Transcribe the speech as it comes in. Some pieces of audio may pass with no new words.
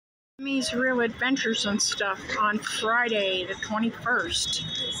Mi's Real Adventures and stuff on Friday the 21st.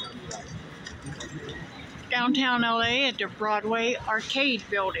 Downtown LA at the Broadway arcade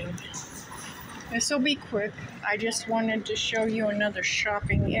building. This will be quick. I just wanted to show you another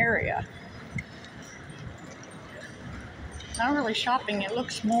shopping area. Not really shopping, it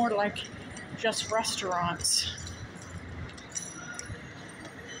looks more like just restaurants.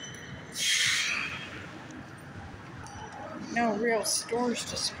 No real stores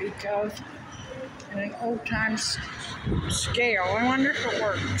to speak of, and an old-time scale. I wonder if it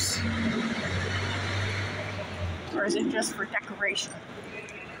works. Or is it just for decoration?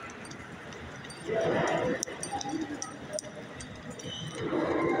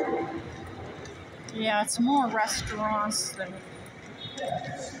 Yeah, it's more restaurants than...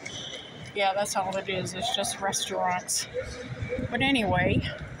 Yeah, that's all it is. It's just restaurants. But anyway,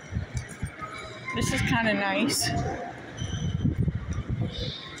 this is kind of nice.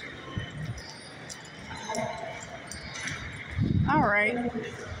 Alright,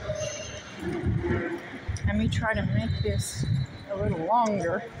 let me try to make this a little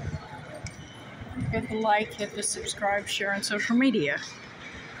longer. Hit the like, hit the subscribe, share on social media.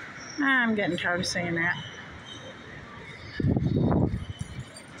 I'm getting tired of saying that.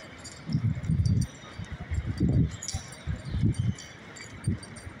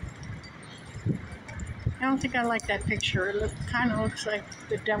 I don't think I like that picture. It kind of looks like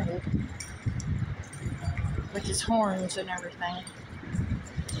the devil with his horns and everything.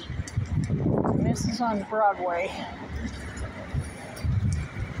 And this is on Broadway.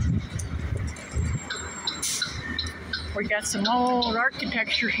 We got some old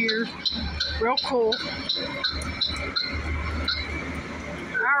architecture here. Real cool.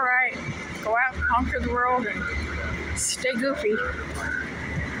 Alright, go out, conquer the world, and stay goofy.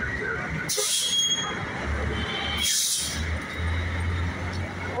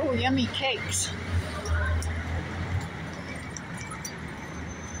 Oh, yummy cakes.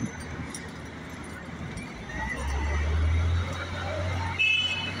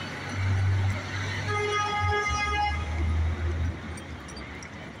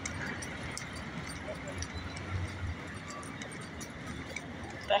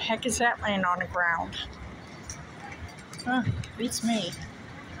 The heck is that laying on the ground? Huh, beats me.